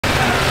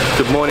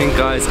Good morning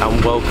guys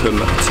and welcome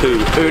to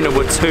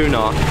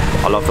Unawatuna.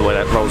 I love the way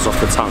that rolls off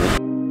the tongue.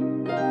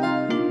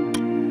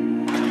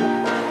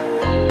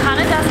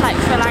 Hannah does like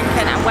Sri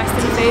Lankan and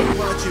Western food.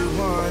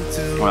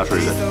 Oh, that's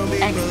really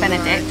good. Eggs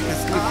Benedict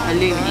with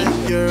halloumi.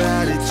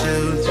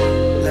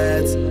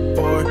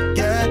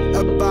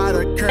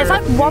 There's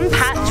like one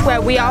patch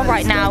where we are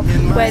right now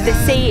where the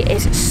sea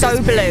is so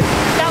blue.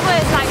 That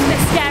was like the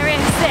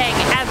scariest thing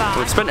ever.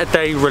 We've spent a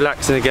day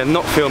relaxing again,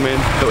 not filming,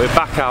 but we're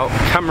back out,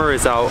 camera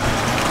is out,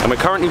 and we're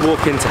currently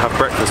walking to have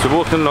breakfast. We're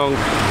walking along,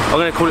 I'm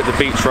going to call it the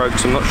beach road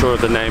because I'm not sure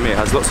of the name. It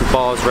has lots of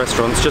bars,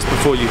 restaurants just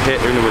before you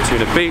hit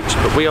Unawatuna beach,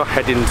 but we are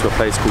heading to a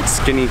place called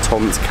Skinny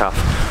Tom's Cafe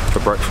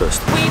for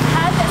breakfast. We've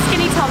heard that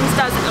Skinny Tom's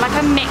does like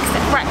a mixed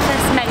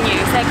breakfast menu,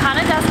 so it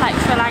kind of does like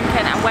Sri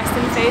Lankan and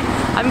Western food.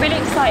 I'm really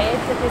excited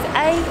because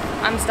A,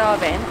 I'm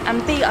starving,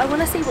 and B, I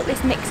want to see what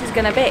this mix is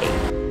going to be.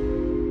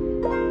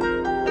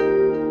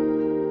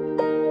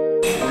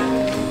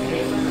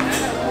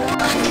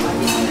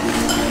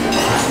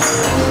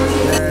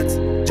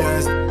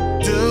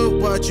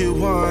 What you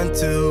want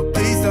to,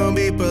 please don't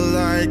be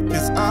polite,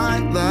 cause I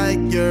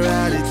like your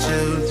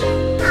attitude.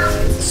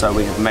 So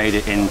we have made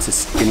it into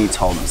Skinny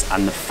Tom's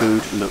and the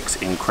food looks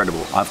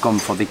incredible. I've gone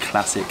for the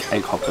classic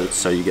egg hoppers.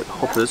 So you get the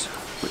hoppers,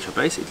 which are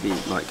basically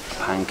like a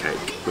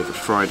pancake with a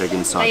fried egg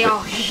inside. They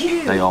are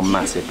huge. They are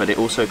massive, but it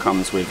also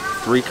comes with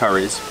 3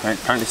 curries.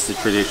 Apparently this is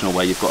the traditional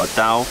way. You've got a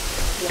dal,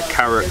 a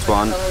carrot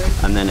one,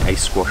 and then a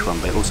squash one,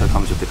 but it also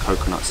comes with the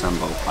coconut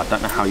sambal. I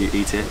don't know how you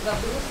eat it.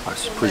 I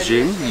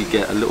presume you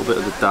get a little bit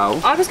of the dal.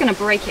 I was going to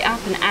break it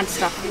up and add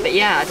stuff, but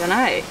yeah, I don't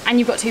know. And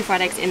you've got 2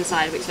 fried eggs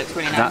inside, which looks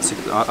really nice.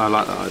 I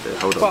like that idea.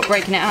 Hold on. What,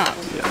 breaking it up?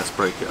 Yeah, let's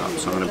break it up.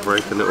 So I'm going to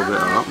break a little bit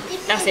up.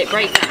 That's it,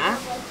 break that,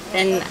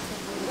 then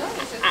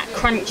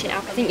crunch it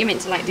up. I think you're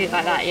meant to like do it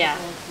like that, yeah.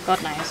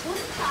 God knows.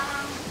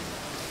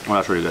 Well,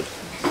 that's really good.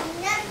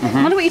 I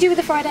wonder what you do with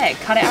the fried egg,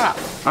 cut it up.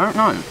 I don't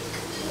know.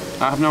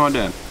 I have no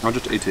idea. I'll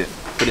just eat it,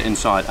 put it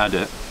inside, add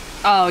it.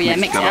 Oh yeah,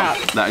 mix it up.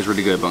 That is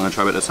really good, but I'm going to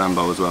try a bit of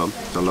sambal as well,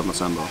 because I love my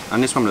sambal.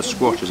 And this one with the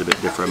squash is a bit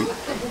different.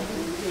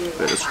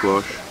 Bit of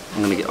squash.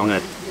 I'm going to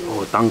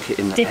dunk it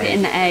in the egg. Dip it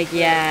in the egg,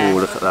 yeah. Oh,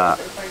 look at that.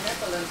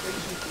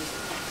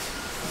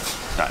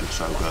 That is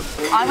so good.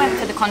 I went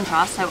for the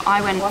contrast, so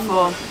I went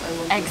for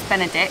eggs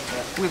Benedict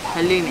with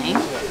halloumi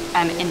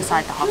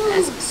inside the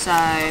hoppers. So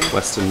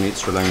Western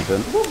meets Sri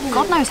Lankan.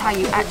 God knows how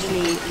you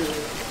actually.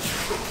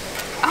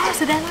 Oh,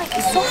 so they're like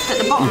soft at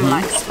the bottom,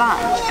 like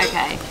sponge.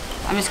 Okay,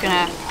 I'm just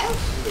gonna.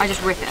 I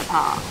just rip it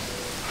apart,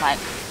 like.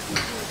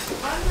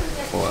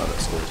 Oh, that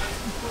looks good.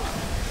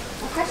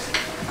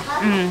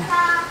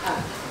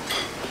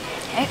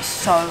 It's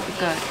so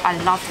good. I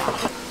love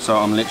that. So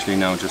I'm literally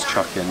now just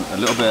chucking a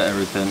little bit of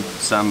everything,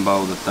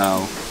 sambal, the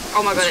dal,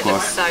 oh my god, it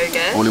looks so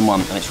good. All in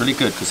one, and it's really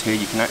good because here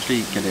you can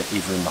actually get it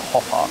either in the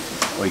hopper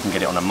or you can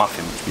get it on a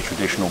muffin, which would be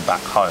traditional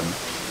back home.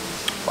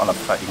 But I love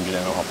the fact you can get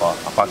it in a hopper.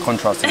 By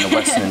contrast, in the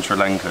Western and Sri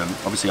Lankan,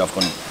 obviously I've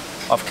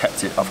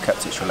kept it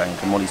Sri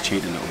Lankan. Molly's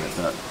cheated a little bit,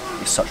 but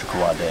it's such a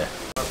cool idea.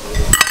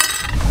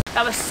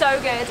 That was so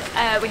good.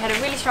 We had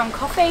a really strong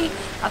coffee,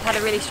 I've had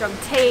a really strong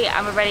tea,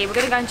 and we're ready. We're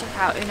going to go and check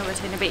out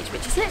Unawatuna Beach,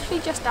 which is literally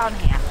just down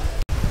here.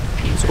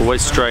 It's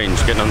always strange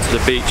getting onto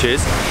the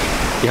beaches.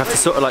 You have to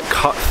sort of like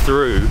cut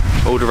through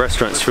all the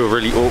restaurants. Feel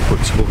really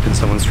awkward to walk in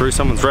through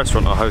someone's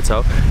restaurant or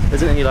hotel. There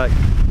isn't any like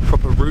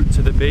proper route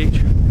to the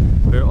beach.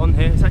 We're on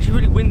here. It's actually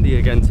really windy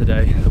again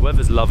today. The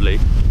weather's lovely,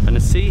 and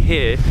the sea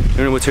here in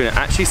Unawatuna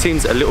actually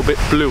seems a little bit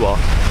bluer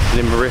than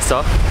in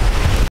Marissa.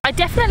 I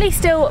definitely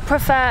still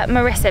prefer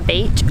Marissa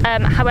Beach,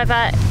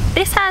 however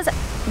this has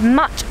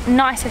much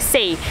nicer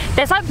sea.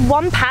 There's like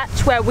one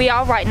patch where we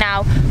are right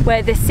now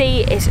where the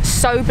sea is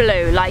so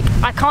blue, like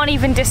I can't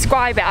even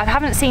describe it. I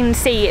haven't seen the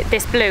sea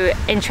this blue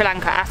in Sri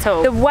Lanka at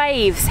all. The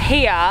waves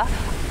here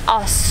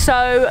are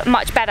so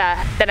much better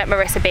than at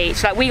Marissa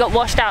Beach. Like we got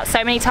washed out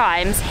so many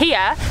times.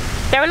 Here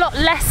they're a lot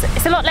less,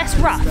 it's a lot less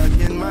rough.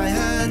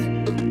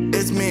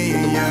 It's me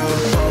and you,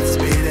 both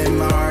speed and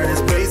my heart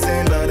is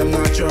racing, but I'm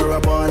not sure I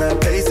wanna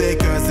pace it,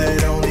 cause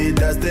it only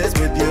does this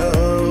with you.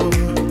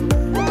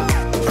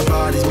 Our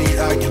bodies meet,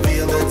 I can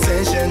feel the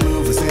tension,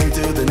 move us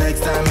into the next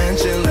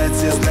dimension,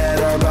 let's just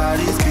let our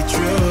bodies be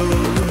true.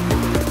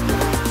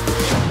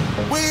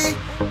 We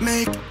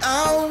make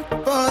out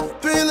for the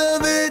thrill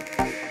of it,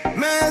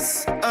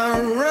 mess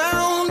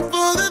around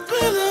for the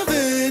thrill of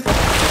it.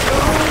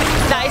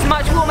 That is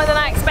much warmer than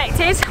I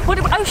expected. What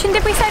ocean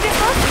did we say this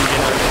was?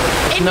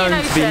 Known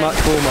to be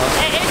much warmer.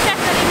 It is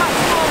definitely much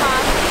warmer,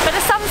 but the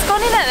sun's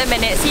gone in at the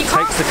minute, so you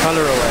can't. Takes the colour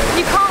away.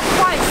 You can't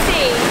quite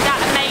see that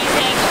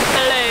amazing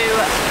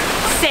blue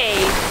sea,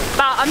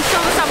 but I'm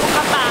sure the sun will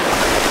come back.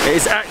 It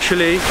is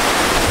actually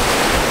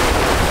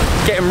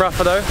getting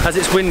rougher though. As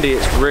it's windy,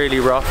 it's really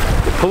rough.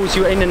 It pulls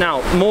you in and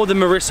out more than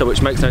Marissa,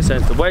 which makes no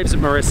sense. The waves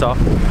at Marissa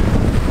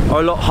are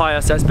a lot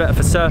higher, so it's better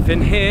for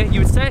surfing. Here,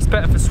 you would say it's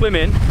better for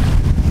swimming,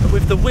 but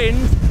with the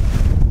wind,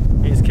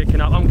 it's kicking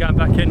up. I'm going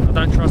back in. I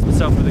don't trust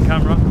myself with the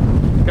camera.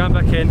 Going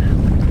back in,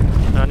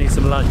 and I need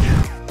some lunch.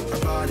 Our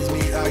bodies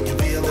meet, I can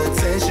feel the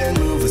tension,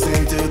 move us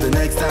into the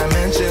next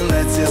dimension.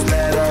 Let's just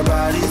let our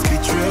bodies be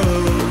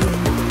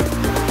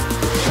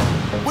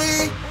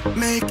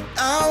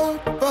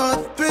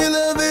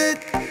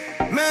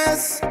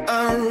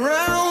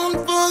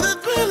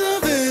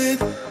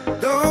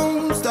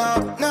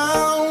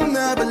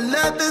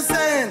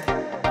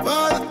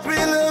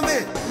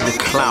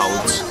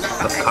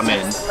have come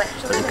in,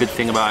 but the good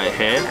thing about it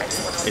here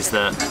is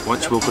that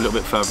once you walk a little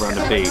bit further around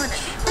the beach,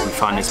 we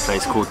find this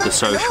place called The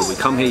Social. We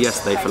come here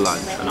yesterday for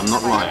lunch, and I'm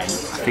not lying,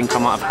 I think I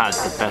might have had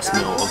the best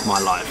meal of my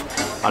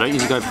life. I don't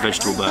usually go for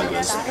vegetable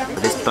burgers,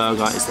 but this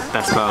burger is the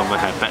best burger I've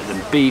had. Better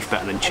than beef,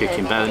 better than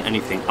chicken, better than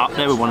anything. Up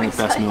there with one of the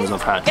best meals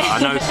I've had.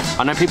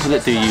 I know people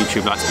that do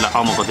YouTube like to be like,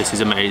 oh my god, this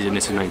is amazing,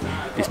 this is amazing.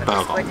 This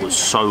burger was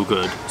so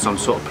good, so I'm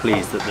sort of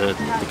pleased that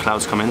the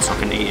clouds come in so I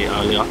can eat it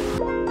earlier.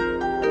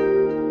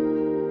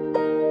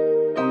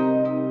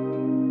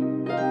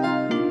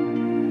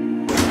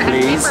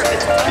 Please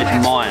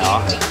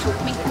admire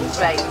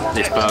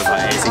this burger,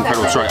 it's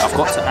incredible. Sorry, I've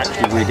got to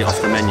actually read it off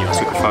the menu. I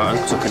took a photo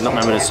because I could not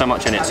remember, there's so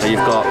much in it. So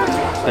you've got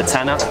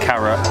batana,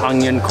 carrot,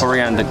 onion,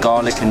 coriander,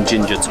 garlic and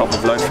ginger, topped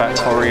with low-fat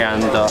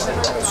coriander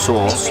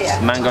sauce,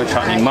 mango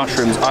chutney,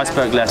 mushrooms,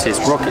 iceberg lettuce,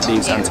 rocket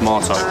leaves and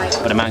tomato.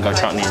 But the mango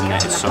chutney in there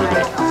is so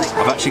good.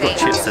 I've actually got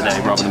chips today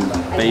rather than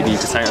baby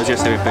potatoes.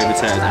 Yesterday with baby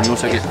potatoes, and you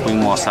also get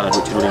quinoa salad,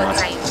 which is really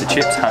nice. The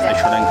chips have a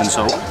Sri Lankan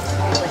salt.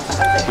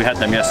 We had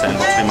them yesterday and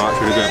got too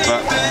much, really good,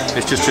 but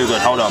it's just too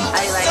good. Hold on.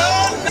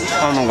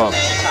 Oh my god.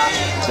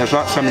 There's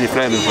like so many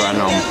flavours right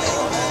now.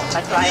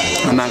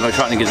 The mango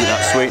chutney gives it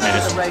that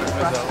sweetness.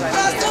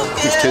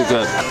 It's too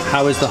good.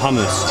 How is the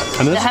hummus?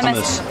 The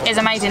hummus is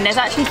amazing. There's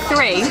actually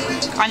 3.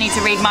 I need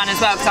to read mine as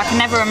well because I can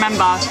never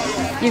remember.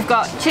 You've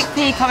got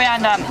chickpea,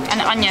 coriander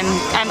and onion.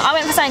 I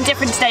went for something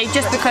different today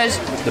just because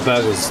the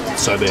burger's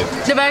so big.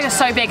 The burger's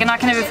so big and I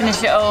can never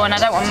finish it all, and I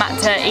don't want Matt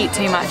to eat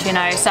too much, you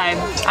know. So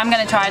I'm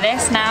going to try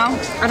this now.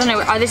 I don't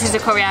know. Oh, this is the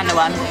coriander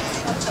one.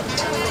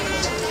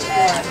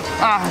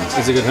 Oh.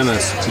 It's a good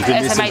hummus.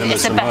 It's amazing.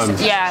 It's the best.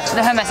 Yeah,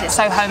 the hummus. It's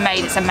so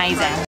homemade. It's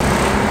amazing.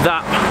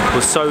 That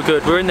was so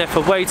good. We're in there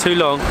for way too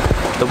long.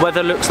 The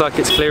weather looks like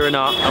it's clearing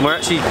up, and we're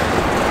actually.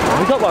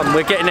 We got one.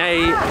 We're getting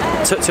a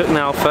tuk-tuk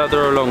now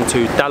further along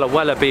to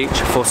Dalawala Beach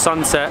for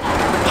sunset.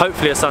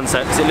 Hopefully a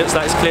sunset because it looks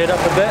like it's cleared up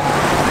a bit.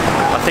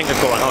 I think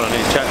we've got one. Hold on,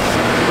 let's check.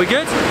 We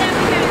good?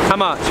 How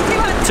much?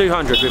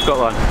 200. We've got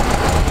one.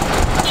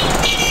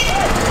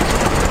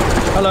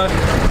 Hello.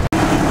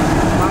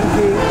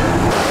 Monkey.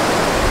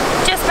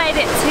 Just made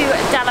it to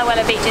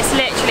Dalawala Beach. It's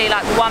literally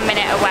like 1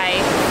 minute away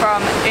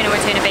from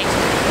Unawatuna Beach,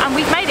 and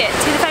we've made it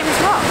to the famous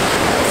rock.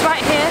 It's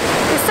right here.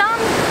 The sun.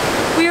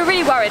 We were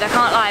really worried, I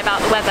can't lie, about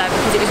the weather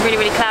because it was really,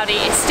 really cloudy.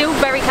 It's still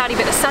very cloudy,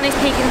 but the sun is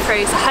peeking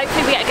through, so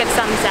hopefully we get a good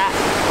sunset.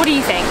 What do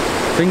you think?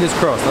 Fingers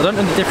crossed. I don't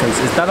know the difference.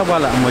 It's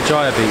Dalawala and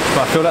Wajaya Beach,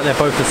 but I feel like they're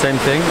both the same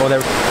thing. Or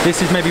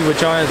this is maybe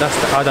Wajaya,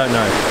 I don't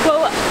know.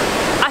 Well,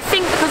 I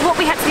think because what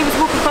we had to do was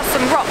walk across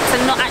some rocks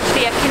and not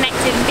actually a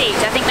connecting beach.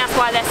 I think that's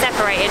why they're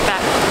separated,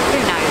 but who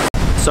knows?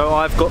 So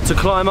I've got to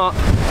climb up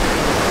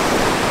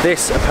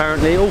this,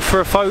 apparently, all for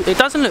a photo. It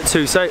doesn't look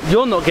too safe.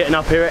 You're not getting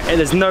up here.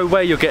 There's no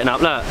way you're getting up.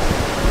 Look.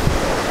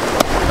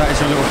 That is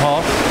your little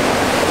path.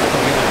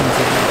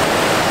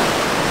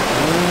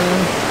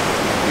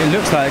 It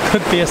looks like it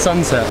could be a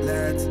sunset.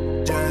 Let's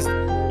just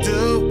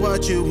do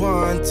what you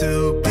want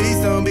to. Please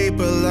don't be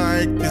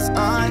polite, cause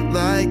I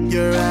like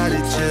your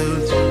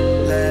attitude.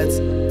 Let's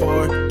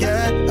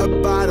forget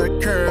about a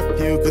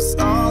curfew, cause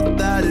all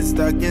that is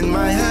stuck in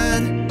my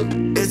head.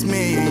 It's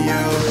me and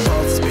you,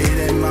 both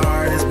speeding, my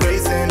heart is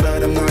racing,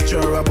 but I'm not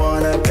sure I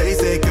wanna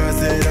pace it,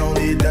 cause it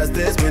only does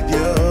this with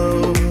you.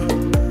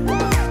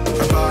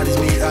 Our bodies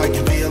meet, I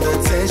can feel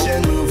the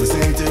tension, move us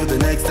into the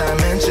next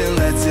dimension.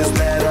 Let's just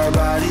let our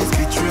bodies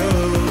be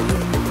true.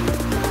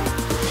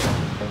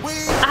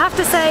 I have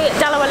to say,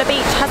 Dalawala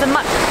Beach has a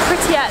much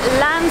prettier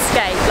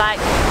landscape. Like,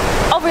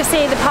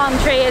 obviously the palm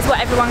tree is what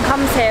everyone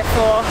comes here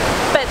for,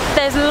 but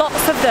there's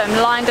lots of them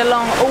lined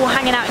along, all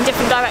hanging out in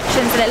different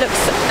directions, and it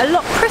looks a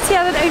lot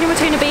prettier than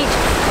Unawatuna Beach,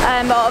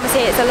 but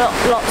obviously it's a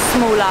lot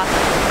smaller.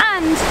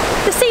 And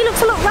the sea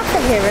looks a lot rougher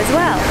here as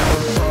well.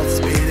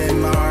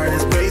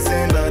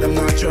 I'm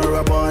not sure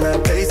I wanna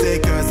pace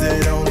it, cause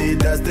it only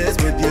does this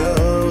with you.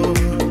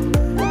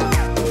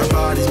 Our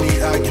bodies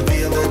meet, I can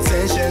feel the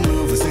tension,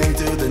 move us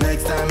into the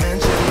next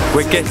dimension.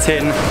 We're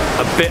getting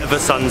a bit of a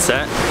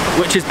sunset,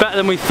 which is better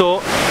than we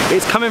thought.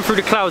 It's coming through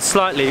the clouds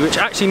slightly, which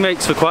actually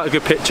makes for quite a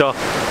good picture.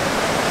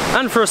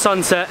 And for a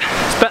sunset,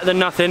 it's better than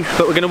nothing,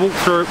 but we're gonna walk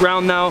through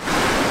around now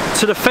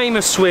to the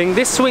famous swing.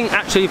 This swing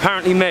actually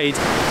apparently made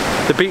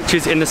the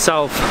beaches in the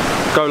south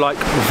go like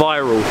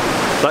viral,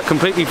 like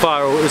completely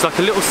viral. It was like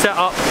a little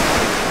set-up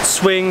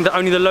swing that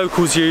only the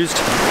locals used,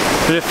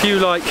 and a few,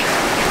 like,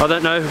 I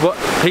don't know what,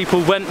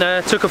 people went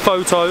there, took a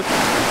photo,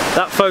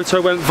 that photo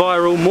went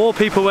viral, more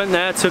people went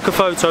there, took a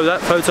photo,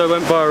 that photo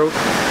went viral.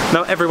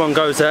 Now everyone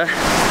goes there,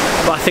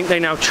 but I think they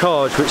now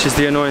charge, which is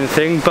the annoying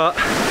thing. But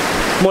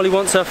Molly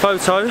wants her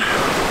photo,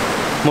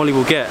 Molly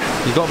will get.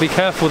 You've got to be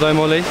careful though,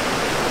 Molly.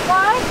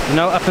 Why? You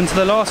know what happened to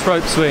the last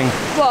rope swing?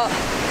 What?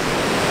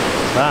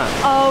 That.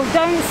 Oh,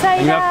 don't say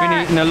and that. You have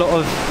been eating a lot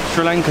of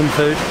Sri Lankan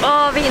food.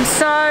 Oh, I've eaten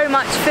so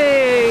much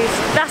food.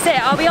 That's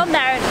it, I'll be on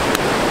there and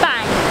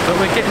bang.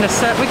 But we're getting a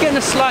set, we're getting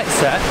a slight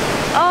set.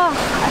 Oh,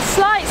 a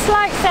slight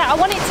set. I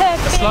want it to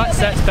be slight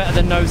set's better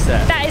than no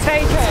set. That is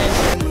very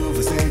true. Move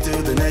us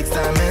into the next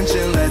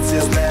dimension. Let's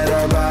just let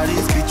our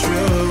bodies be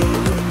true.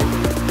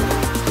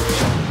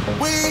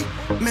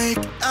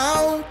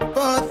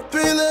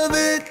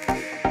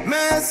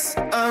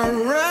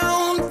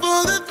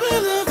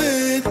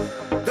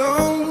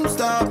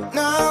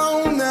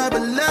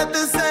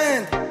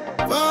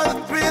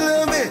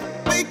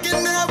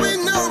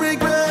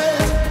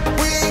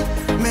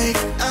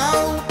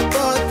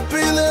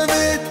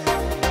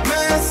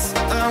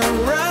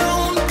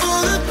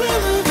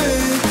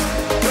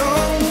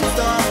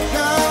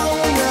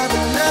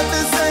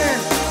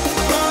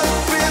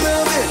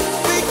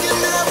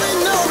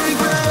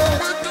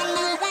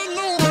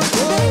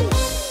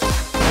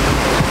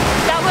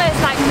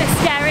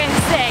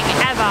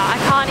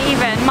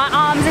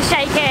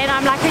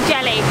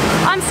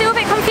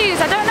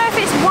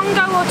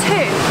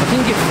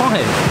 make it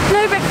 5.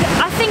 No, but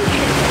I think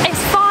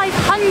it's 500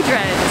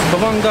 For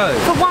one go?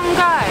 for one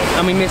go.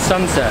 And we missed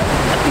sunset.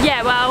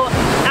 Yeah, well,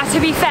 to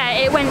be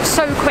fair, it went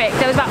so quick.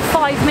 There was about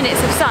 5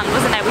 minutes of sun,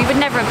 wasn't there? We would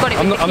never have got it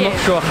with the I'm queue. not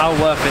sure how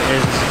worth it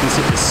is,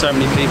 considering there's so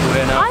many people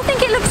here now. I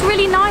think it looks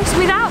really nice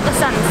without the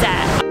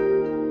sunset.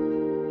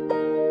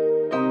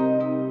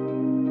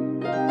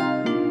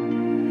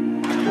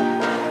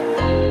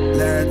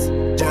 Let's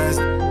just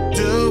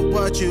do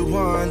what you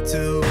want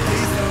to.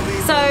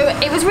 So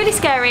it was really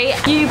scary.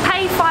 You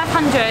pay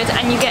 500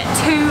 and you get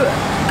 2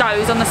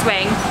 goes on the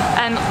swing.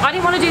 I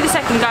didn't want to do the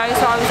second go,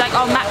 so I was like,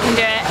 oh, Matt can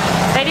do it.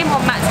 They didn't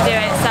want Matt to do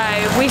it, so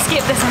we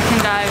skipped the second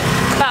go.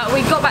 But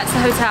we got back to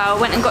the hotel,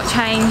 went and got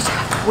changed.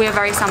 We are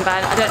very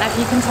sunburned. I don't know if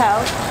you can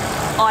tell.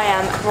 I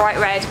am bright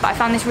red, but I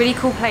found this really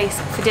cool place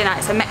for dinner.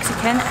 It's a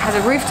Mexican, it has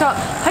a rooftop.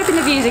 Hoping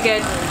the views are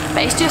good,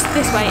 but it's just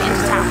this way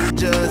into town.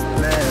 Just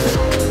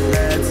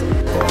let's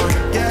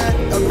forget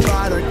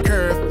about a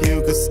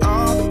curfew, cause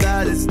all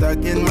that is stuck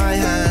in my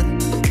head.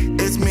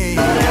 It's me.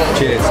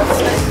 Cheers.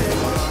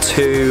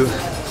 2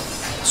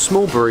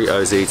 small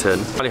burritos eaten.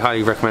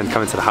 Highly recommend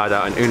coming to the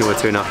Hideout in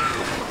Unawatuna.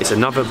 It's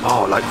another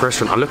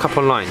restaurant. I look up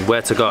online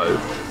where to go.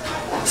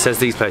 It says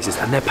these places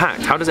and they're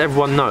packed. How does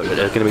everyone know that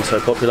they're going to be so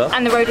popular?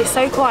 And the road is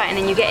so quiet, and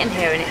then you get in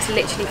here and it's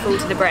literally full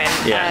to the brim.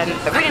 Yeah.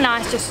 But really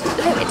nice, just a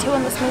little bit too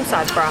on the small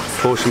side for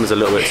us. Portion was a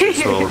little bit too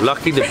small.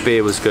 Luckily the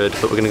beer was good,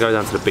 but we're going to go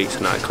down to the beach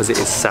tonight because it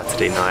is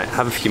Saturday night.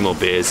 Have a few more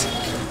beers,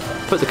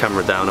 put the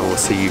camera down, and we'll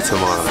see you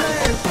tomorrow.